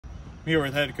I'm here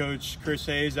with head coach Chris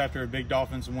Hayes after a big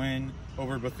Dolphins win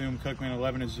over Bethune-Cookman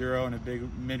 11-0 in a big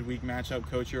midweek matchup.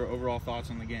 Coach, your overall thoughts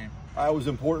on the game? It was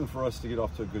important for us to get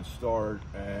off to a good start,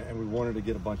 and we wanted to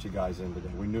get a bunch of guys in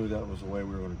today. We knew that was the way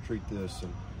we were going to treat this,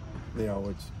 and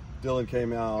Dylan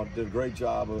came out, did a great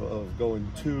job of going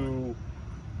to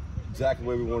exactly the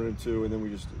way we wanted him to, and then we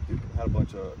just had a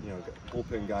bunch of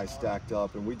bullpen guys stacked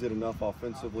up, and we did enough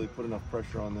offensively, put enough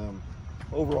pressure on them.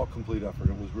 Overall complete effort.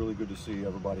 It was really good to see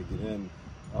everybody get in,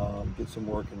 get some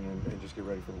work, and just get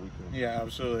ready for the weekend. Yeah,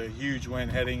 absolutely. A huge win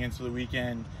heading into the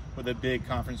weekend with a big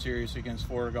conference series against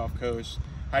Florida Gulf Coast.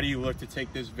 How do you look to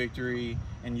take this victory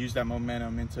and use that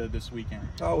momentum into this weekend?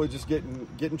 Oh, we're just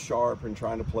getting sharp and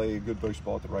trying to play good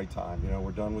baseball at the right time.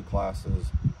 We're done with classes,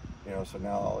 so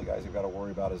now all the guys have got to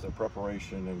worry about is their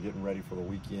preparation and getting ready for the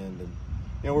weekend.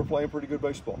 And we're playing pretty good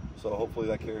baseball, so hopefully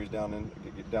that carries down and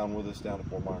get down with us down to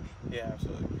Fort Myers. Yeah,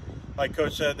 absolutely. Like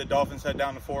Coach said, the Dolphins head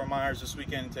down to Fort Myers this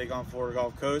weekend and take on Florida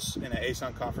Gulf Coast in an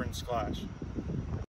ASUN conference clash.